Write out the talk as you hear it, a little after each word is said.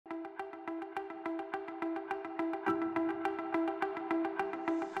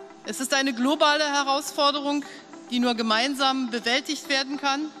Es ist eine globale Herausforderung, die nur gemeinsam bewältigt werden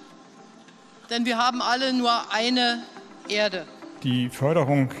kann, denn wir haben alle nur eine Erde. Die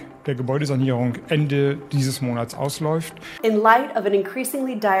Förderung der Gebäudesanierung Ende dieses Monats ausläuft. In light of an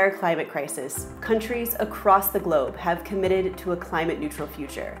increasingly dire climate crisis, countries across the globe have committed to a climate-neutral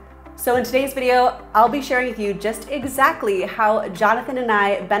future. So in today's video, I'll be sharing with you just exactly how Jonathan and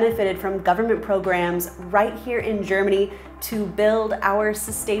I benefited from government programs right here in Germany to build our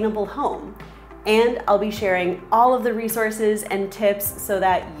sustainable home. And I'll be sharing all of the resources and tips so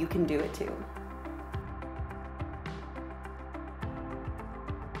that you can do it too.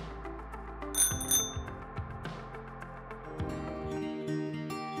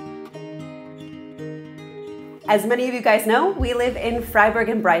 As many of you guys know, we live in Freiburg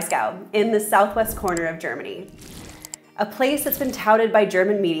and Breisgau, in the southwest corner of Germany. A place that's been touted by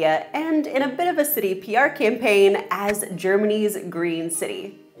German media and in a bit of a city PR campaign as Germany's green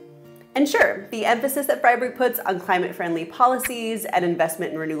city. And sure, the emphasis that Freiburg puts on climate-friendly policies and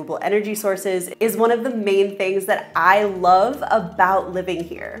investment in renewable energy sources is one of the main things that I love about living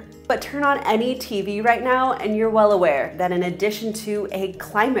here. But turn on any TV right now and you're well aware that in addition to a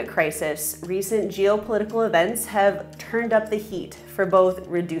climate crisis, recent geopolitical events have turned up the heat for both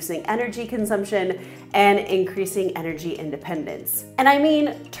reducing energy consumption and increasing energy independence. And I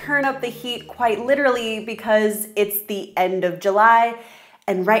mean turn up the heat quite literally because it's the end of July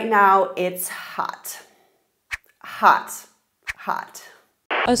and right now it's hot. Hot. Hot.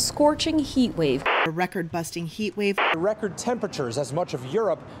 A scorching heat wave. A record-busting heat wave. Record temperatures as much of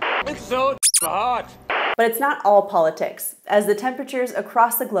Europe. It's so hot. But it's not all politics. As the temperatures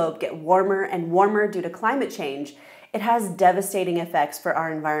across the globe get warmer and warmer due to climate change, it has devastating effects for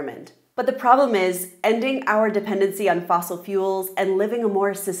our environment. But the problem is, ending our dependency on fossil fuels and living a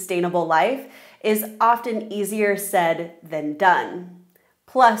more sustainable life is often easier said than done.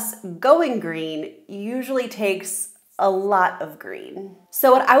 Plus, going green usually takes a lot of green.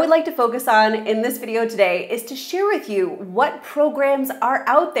 So what I would like to focus on in this video today is to share with you what programs are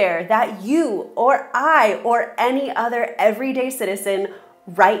out there that you or I or any other everyday citizen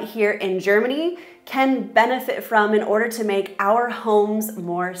right here in Germany can benefit from in order to make our homes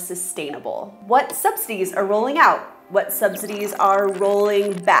more sustainable. What subsidies are rolling out? What subsidies are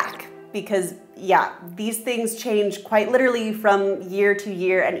rolling back? Because yeah, these things change quite literally from year to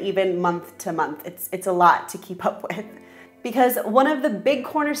year and even month to month. It's a lot to keep up with. Because one of the big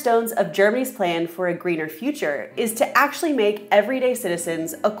cornerstones of Germany's plan for a greener future is to actually make everyday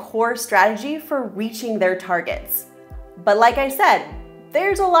citizens a core strategy for reaching their targets. But like I said,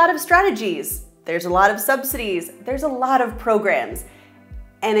 there's a lot of strategies, there's a lot of subsidies, there's a lot of programs,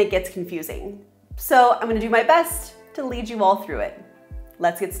 and it gets confusing. So I'm gonna do my best to lead you all through it.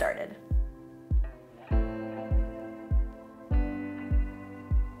 Let's get started.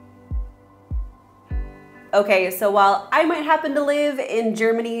 Okay, so while I might happen to live in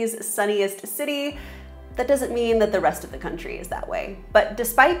Germany's sunniest city, that doesn't mean that the rest of the country is that way. But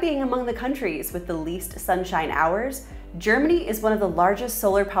despite being among the countries with the least sunshine hours, Germany is one of the largest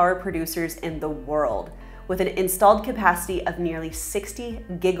solar power producers in the world, with an installed capacity of nearly 60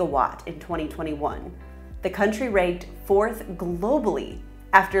 gigawatt in 2021. The country ranked 4th globally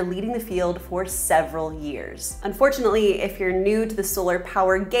after leading the field for several years. Unfortunately, if you're new to the solar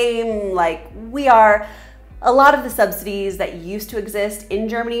power game like we are, a lot of the subsidies that used to exist in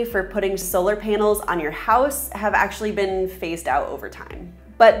Germany for putting solar panels on your house have actually been phased out over time.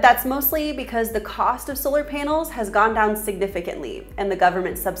 But that's mostly because the cost of solar panels has gone down significantly, and the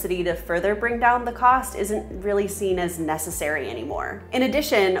government subsidy to further bring down the cost isn't really seen as necessary anymore. In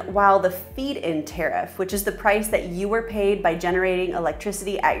addition, while the feed-in tariff, which is the price that you were paid by generating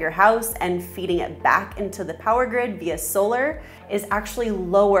electricity at your house and feeding it back into the power grid via solar, is actually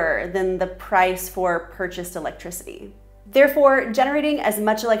lower than the price for purchased electricity. Therefore, generating as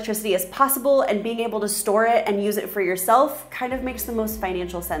much electricity as possible and being able to store it and use it for yourself kind of makes the most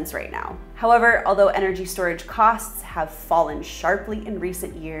financial sense right now. However, although energy storage costs have fallen sharply in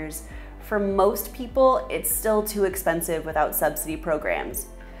recent years, for most people, it's still too expensive without subsidy programs.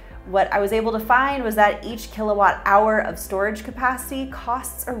 What I was able to find was that each kilowatt hour of storage capacity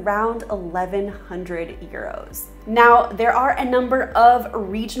costs around 1,100 euros. Now, there are a number of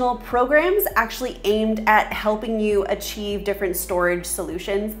regional programs actually aimed at helping you achieve different storage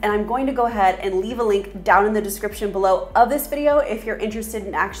solutions, and I'm going to go ahead and leave a link down in the description below of this video if you're interested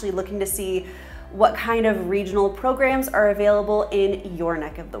in actually looking to see what kind of regional programs are available in your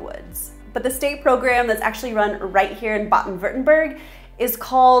neck of the woods. But the state program that's actually run right here in Baden-Württemberg is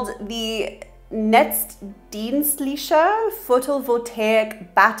called the Netzdienliche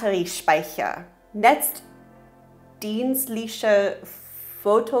Photovoltaik-Batteriespeicher. Netzdienliche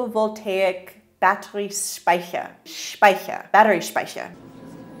Photovoltaik-Batteriespeicher. Batteriespeicher.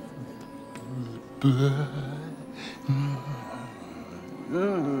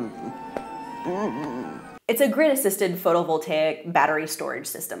 It's a grid-assisted photovoltaic battery storage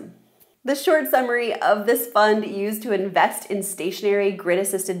system. The short summary of this fund used to invest in stationary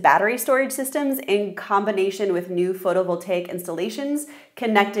grid-assisted battery storage systems in combination with new photovoltaic installations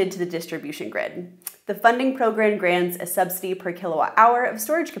connected to the distribution grid. The funding program grants a subsidy per kilowatt hour of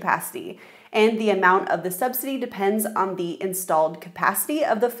storage capacity, and the amount of the subsidy depends on the installed capacity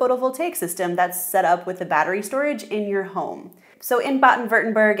of the photovoltaic system that's set up with the battery storage in your home. So in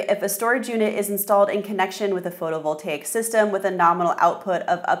Baden-Württemberg, if a storage unit is installed in connection with a photovoltaic system with a nominal output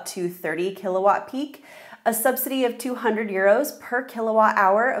of up to 30 kilowatt peak, a subsidy of 200 euros per kilowatt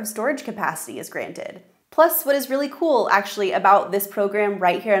hour of storage capacity is granted. Plus, what is really cool actually about this program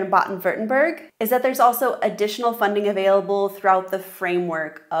right here in Baden-Württemberg is that there's also additional funding available throughout the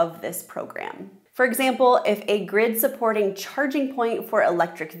framework of this program. For example, if a grid-supporting charging point for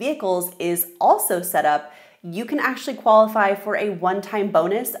electric vehicles is also set up, you can actually qualify for a one-time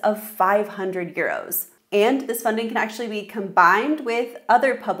bonus of 500 euros. And this funding can actually be combined with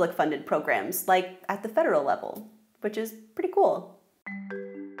other public funded programs, like at the federal level, which is pretty cool.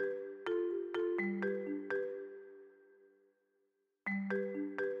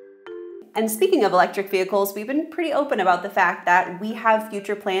 And speaking of electric vehicles, we've been pretty open about the fact that we have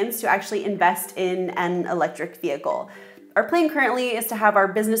future plans to actually invest in an electric vehicle. Our plan currently is to have our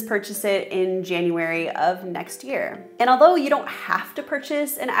business purchase it in January of next year. And although you don't have to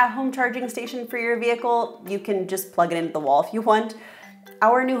purchase an at-home charging station for your vehicle, you can just plug it into the wall if you want.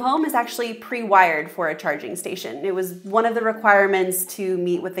 Our new home is actually pre-wired for a charging station. It was one of the requirements to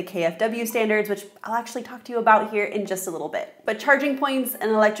meet with the KfW standards, which I'll actually talk to you about here in just a little bit. But charging points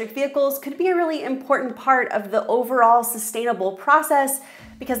and electric vehicles could be a really important part of the overall sustainable process,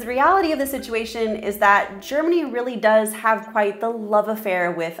 because the reality of the situation is that Germany really does have quite the love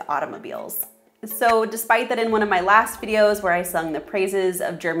affair with automobiles. So despite that in one of my last videos where I sung the praises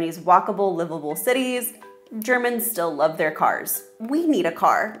of Germany's walkable, livable cities, Germans still love their cars. We need a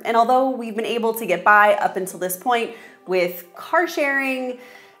car, and although we've been able to get by up until this point with car sharing,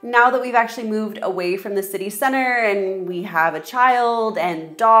 now that we've actually moved away from the city center and we have a child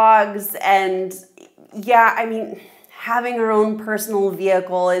and dogs, and yeah, I mean, having our own personal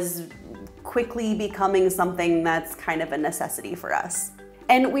vehicle is quickly becoming something that's kind of a necessity for us.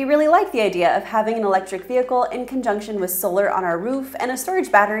 And we really like the idea of having an electric vehicle in conjunction with solar on our roof and a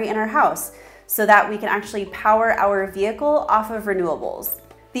storage battery in our house, so that we can actually power our vehicle off of renewables.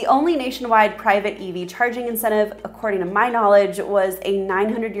 The only nationwide private EV charging incentive, according to my knowledge, was a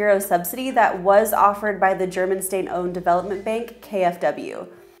 900 euro subsidy that was offered by the German state-owned development bank, KfW.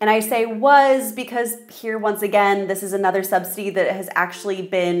 And I say was because here, once again, this is another subsidy that has actually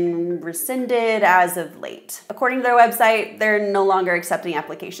been rescinded as of late. According to their website, they're no longer accepting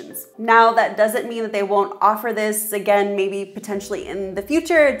applications. Now, that doesn't mean that they won't offer this again, maybe potentially in the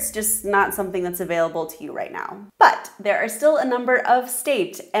future. It's just not something that's available to you right now. But there are still a number of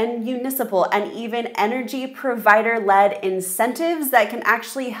state and municipal and even energy provider-led incentives that can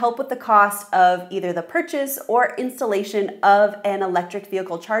actually help with the cost of either the purchase or installation of an electric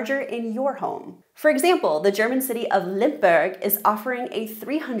vehicle charger in your home. For example, the German city of Limburg is offering a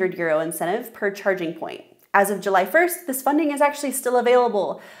 300 euro incentive per charging point. As of July 1st, this funding is actually still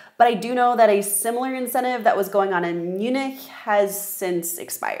available, but I do know that a similar incentive that was going on in Munich has since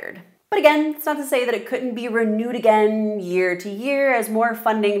expired. But again, it's not to say that it couldn't be renewed again year to year as more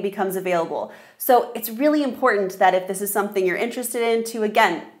funding becomes available. So it's really important that if this is something you're interested in, to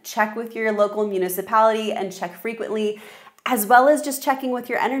again, check with your local municipality and check frequently, as well as just checking with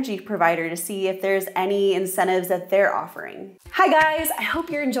your energy provider to see if there's any incentives that they're offering. Hi guys, I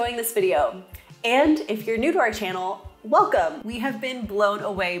hope you're enjoying this video. And if you're new to our channel, welcome! We have been blown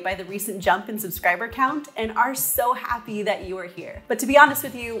away by the recent jump in subscriber count and are so happy that you are here. But to be honest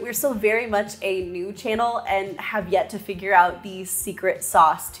with you, we're still very much a new channel and have yet to figure out the secret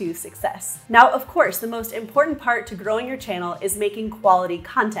sauce to success. Now, of course, the most important part to growing your channel is making quality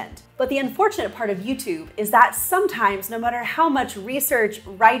content. But the unfortunate part of YouTube is that sometimes, no matter how much research,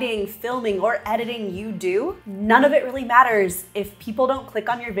 writing, filming, or editing you do, none of it really matters if people don't click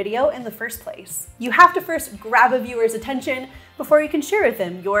on your video in the first place. You have to first grab a viewer's attention before you can share with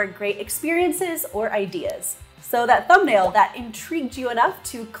them your great experiences or ideas. So that thumbnail that intrigued you enough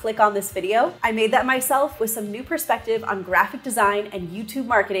to click on this video, I made that myself with some new perspective on graphic design and YouTube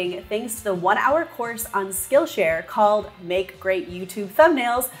marketing thanks to the 1-hour course on Skillshare called Make Great YouTube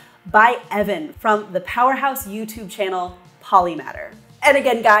Thumbnails by Evan from the powerhouse YouTube channel Polymatter. And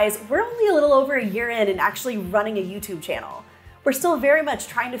again, guys, we're only a little over a year in and actually running a YouTube channel. We're still very much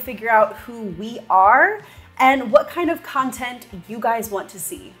trying to figure out who we are and what kind of content you guys want to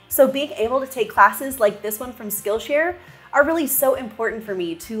see. So being able to take classes like this one from Skillshare are really so important for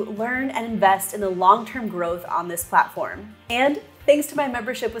me to learn and invest in the long-term growth on this platform. And thanks to my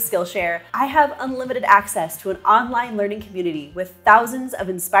membership with Skillshare, I have unlimited access to an online learning community with thousands of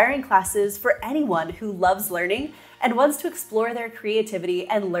inspiring classes for anyone who loves learning and wants to explore their creativity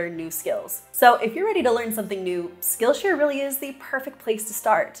and learn new skills. So if you're ready to learn something new, Skillshare really is the perfect place to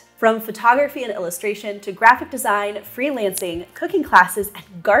start. From photography and illustration to graphic design, freelancing, cooking classes,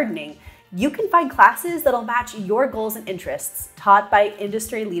 and gardening, you can find classes that'll match your goals and interests, taught by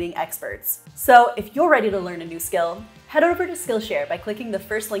industry-leading experts. So if you're ready to learn a new skill, head over to Skillshare by clicking the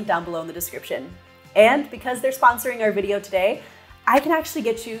first link down below in the description. And because they're sponsoring our video today, I can actually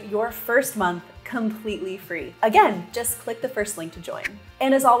get you your first month completely free. Again, just click the first link to join.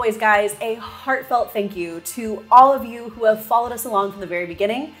 And as always, guys, a heartfelt thank you to all of you who have followed us along from the very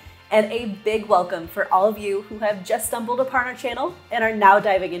beginning, and a big welcome for all of you who have just stumbled upon our channel and are now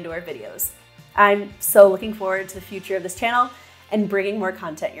diving into our videos. I'm so looking forward to the future of this channel and bringing more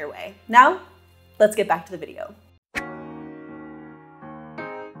content your way. Now, let's get back to the video.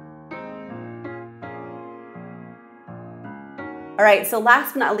 All right, so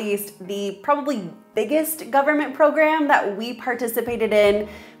last but not least, the probably biggest government program that we participated in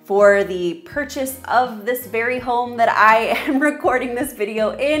for the purchase of this very home that I am recording this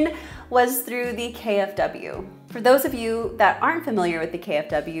video in was through the KfW. For those of you that aren't familiar with the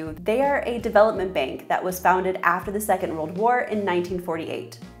KfW, they are a development bank that was founded after the Second World War in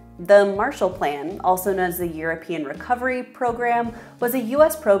 1948. The Marshall Plan, also known as the European Recovery Program, was a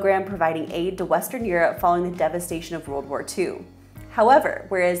US program providing aid to Western Europe following the devastation of World War II. However,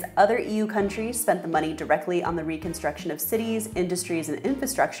 whereas other EU countries spent the money directly on the reconstruction of cities, industries, and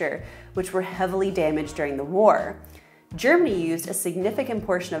infrastructure, which were heavily damaged during the war, Germany used a significant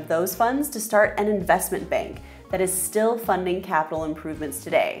portion of those funds to start an investment bank that is still funding capital improvements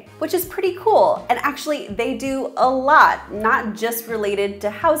today, which is pretty cool. And actually, they do a lot, not just related to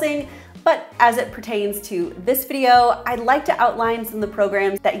housing, but as it pertains to this video, I'd like to outline some of the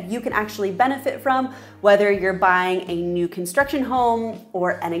programs that you can actually benefit from, whether you're buying a new construction home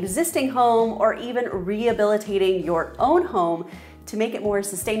or an existing home, or even rehabilitating your own home to make it more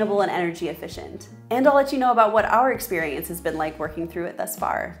sustainable and energy efficient. And I'll let you know about what our experience has been like working through it thus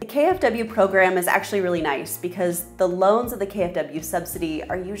far. The KfW program is actually really nice because the loans of the KfW subsidy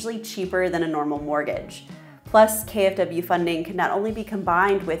are usually cheaper than a normal mortgage. Plus, KfW funding can not only be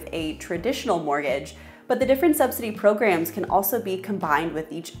combined with a traditional mortgage, but the different subsidy programs can also be combined with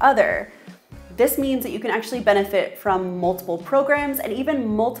each other. This means that you can actually benefit from multiple programs and even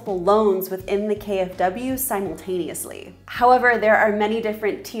multiple loans within the KfW simultaneously. However, there are many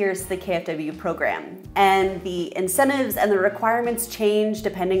different tiers to the KfW program, and the incentives and the requirements change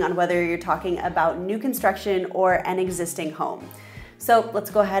depending on whether you're talking about new construction or an existing home. So let's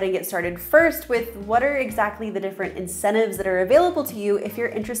go ahead and get started first with what are exactly the different incentives that are available to you if you're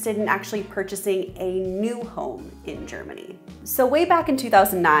interested in actually purchasing a new home in Germany. So way back in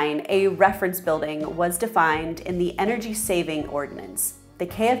 2009, a reference building was defined in the Energy Saving Ordinance, the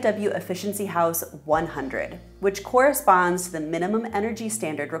KfW Efficiency House 100, which corresponds to the minimum energy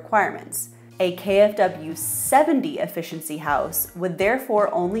standard requirements. A KfW 70 efficiency house would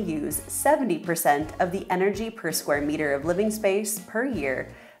therefore only use 70% of the energy per square meter of living space per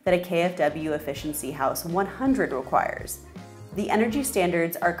year that a KfW efficiency house 100 requires. The energy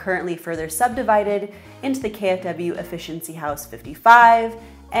standards are currently further subdivided into the KfW efficiency house 55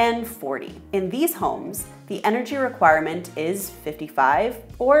 and 40. In these homes, the energy requirement is 55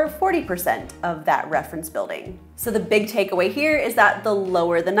 or 40% of that reference building. So the big takeaway here is that the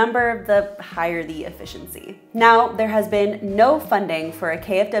lower the number, the higher the efficiency. Now, there has been no funding for a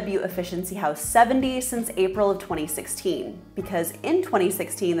KfW Efficiency House 70 since April of 2016, because in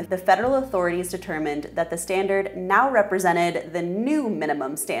 2016, the federal authorities determined that the standard now represented the new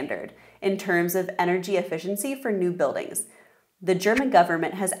minimum standard in terms of energy efficiency for new buildings. The German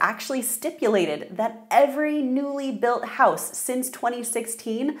government has actually stipulated that every newly built house since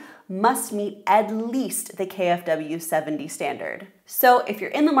 2016 must meet at least the KfW 70 standard. So if you're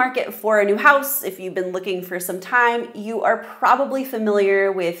in the market for a new house, if you've been looking for some time, you are probably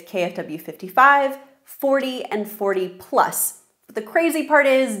familiar with KfW 55, 40, and 40 plus. But the crazy part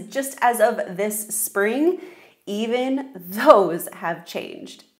is, just as of this spring, even those have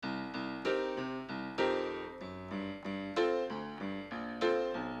changed.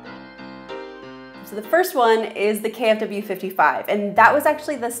 So the first one is the KfW 55, and that was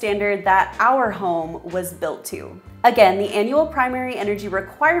actually the standard that our home was built to. Again, the annual primary energy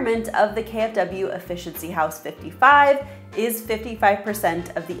requirement of the KfW Efficiency House 55 is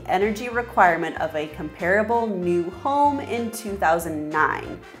 55% of the energy requirement of a comparable new home in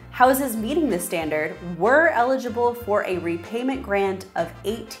 2009. Houses meeting this standard were eligible for a repayment grant of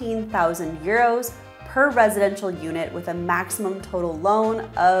 18,000 euros per residential unit with a maximum total loan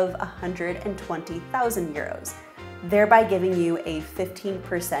of 120,000 euros, thereby giving you a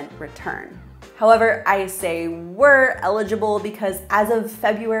 15% return. However, I say were eligible because as of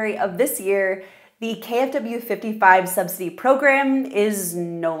February of this year, the KfW 55 subsidy program is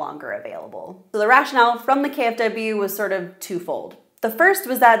no longer available. So the rationale from the KfW was sort of twofold. The first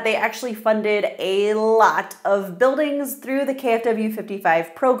was that they actually funded a lot of buildings through the KfW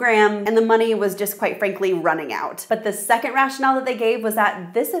 55 program, and the money was just quite frankly running out. But the second rationale that they gave was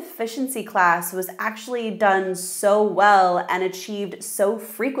that this efficiency class was actually done so well and achieved so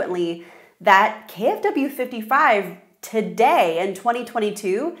frequently that KfW 55 today in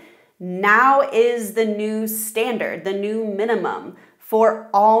 2022 now is the new standard, the new minimum for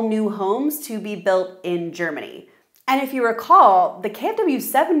all new homes to be built in Germany. And if you recall, the KfW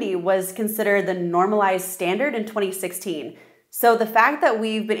 70 was considered the normalized standard in 2016. So the fact that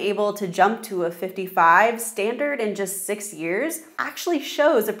we've been able to jump to a 55 standard in just 6 years actually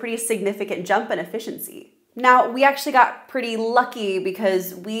shows a pretty significant jump in efficiency. Now, we actually got pretty lucky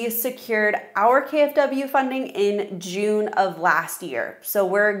because we secured our KfW funding in June of last year. So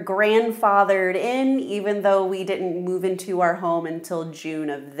we're grandfathered in, even though we didn't move into our home until June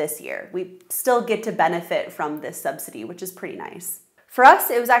of this year. We still get to benefit from this subsidy, which is pretty nice. For us,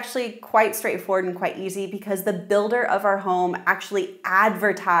 it was actually quite straightforward and quite easy because the builder of our home actually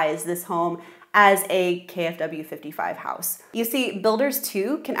advertised this home as a KfW 55 house. You see, builders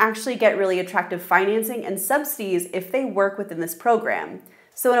too can actually get really attractive financing and subsidies if they work within this program.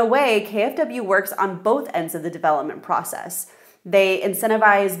 So in a way, KfW works on both ends of the development process. They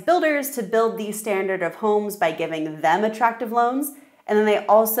incentivize builders to build the standard of homes by giving them attractive loans, and then they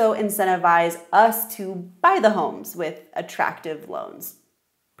also incentivize us to buy the homes with attractive loans.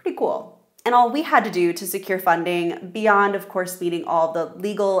 Pretty cool. And all we had to do to secure funding, beyond of course meeting all the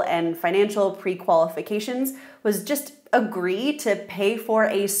legal and financial pre-qualifications, was just agree to pay for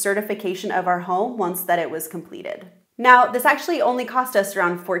a certification of our home once that it was completed. Now, this actually only cost us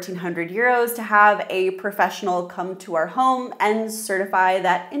around 1,400 euros to have a professional come to our home and certify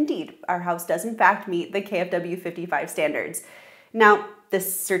that indeed our house does in fact meet the KfW 55 standards. Now,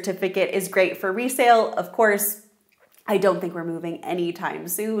 this certificate is great for resale. Of course, I don't think we're moving anytime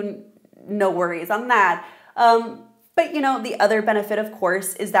soon. No worries on that. But you know, the other benefit, of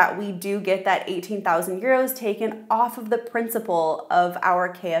course, is that we do get that 18,000 euros taken off of the principal of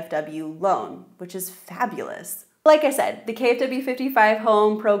our KfW loan, which is fabulous. Like I said, the KfW 55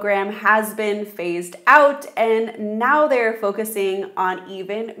 home program has been phased out, and now they're focusing on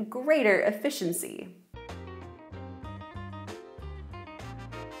even greater efficiency.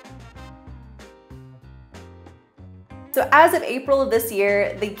 So as of April of this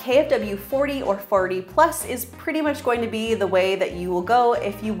year, the KfW 40 or 40 plus is pretty much going to be the way that you will go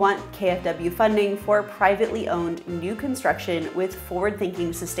if you want KfW funding for privately owned new construction with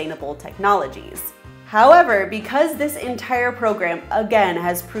forward-thinking sustainable technologies. However, because this entire program, again,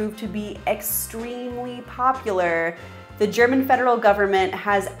 has proved to be extremely popular, the German federal government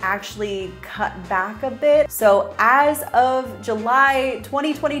has actually cut back a bit. So as of July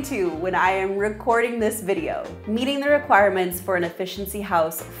 2022, when I am recording this video, meeting the requirements for an efficiency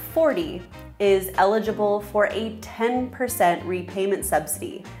house 40 is eligible for a 10% repayment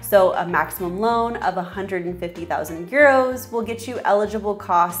subsidy. So a maximum loan of 150,000 euros will get you eligible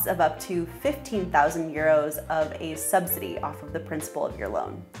costs of up to 15,000 euros of a subsidy off of the principal of your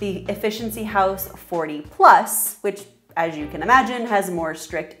loan. The efficiency house 40 plus, which as you can imagine has more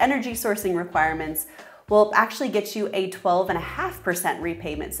strict energy sourcing requirements, will actually get you a 12.5%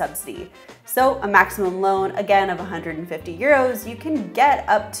 repayment subsidy. So a maximum loan, again, of 150 euros, you can get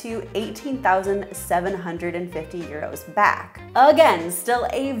up to 18,750 euros back. Again, still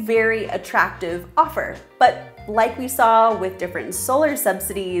a very attractive offer, but like we saw with different solar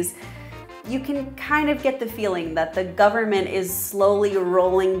subsidies, you can kind of get the feeling that the government is slowly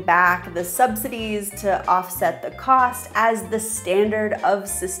rolling back the subsidies to offset the cost as the standard of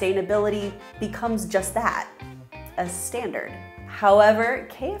sustainability becomes just that, a standard. However,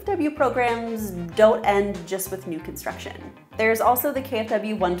 KfW programs don't end just with new construction. There's also the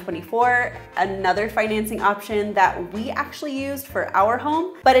KfW 124, another financing option that we actually used for our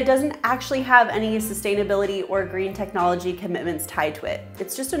home, but it doesn't actually have any sustainability or green technology commitments tied to it.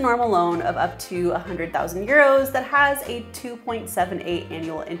 It's just a normal loan of up to 100,000 euros that has a 2.78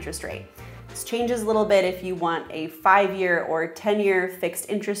 annual interest rate. This changes a little bit if you want a 5-year or 10-year fixed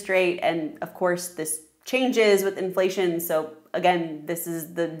interest rate, and of course this changes with inflation, so again, this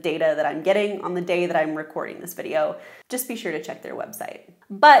is the data that I'm getting on the day that I'm recording this video. Just be sure to check their website.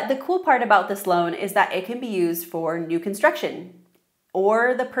 But the cool part about this loan is that it can be used for new construction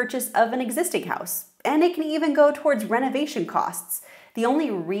or the purchase of an existing house, and it can even go towards renovation costs. The only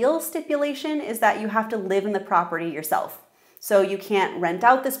real stipulation is that you have to live in the property yourself. So you can't rent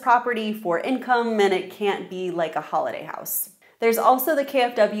out this property for income, and it can't be like a holiday house. There's also the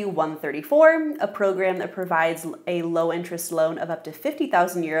KfW 134, a program that provides a low-interest loan of up to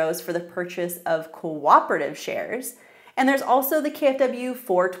 50,000 euros for the purchase of cooperative shares. And there's also the KfW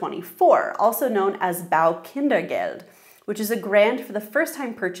 424, also known as BauKindergeld, which is a grant for the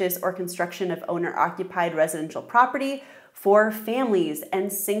first-time purchase or construction of owner-occupied residential property for families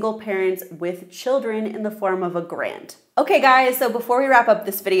and single parents with children in the form of a grant. Okay guys, so before we wrap up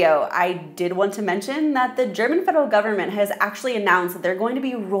this video, I did want to mention that the German federal government has actually announced that they're going to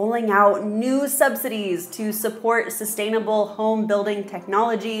be rolling out new subsidies to support sustainable home building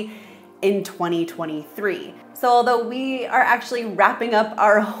technology in 2023. So although we are actually wrapping up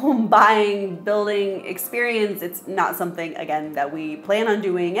our home buying, building experience, it's not something, again, that we plan on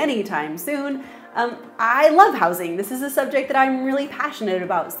doing anytime soon. I love housing. This is a subject that I'm really passionate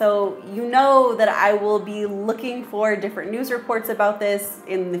about, so you know that I will be looking for different news reports about this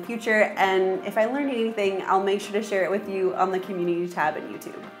in the future, and if I learn anything, I'll make sure to share it with you on the community tab at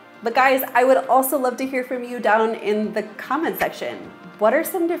YouTube. But guys, I would also love to hear from you down in the comment section. What are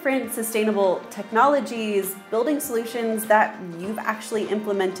some different sustainable technologies, building solutions that you've actually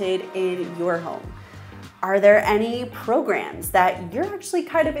implemented in your home? Are there any programs that you're actually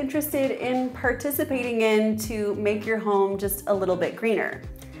kind of interested in participating in to make your home just a little bit greener?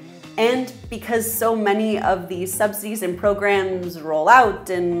 And because so many of these subsidies and programs roll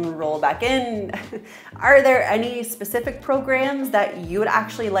out and roll back in, are there any specific programs that you would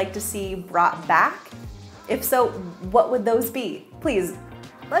actually like to see brought back? If so, what would those be? Please,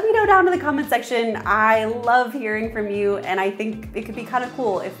 let me know down in the comment section. I love hearing from you, and I think it could be kind of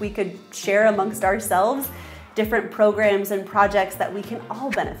cool if we could share amongst ourselves different programs and projects that we can all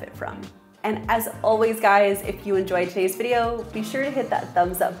benefit from. And as always, guys, if you enjoyed today's video, be sure to hit that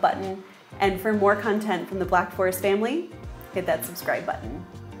thumbs up button. And for more content from the Black Forest family, hit that subscribe button.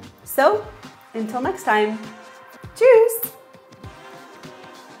 So, until next time, cheers!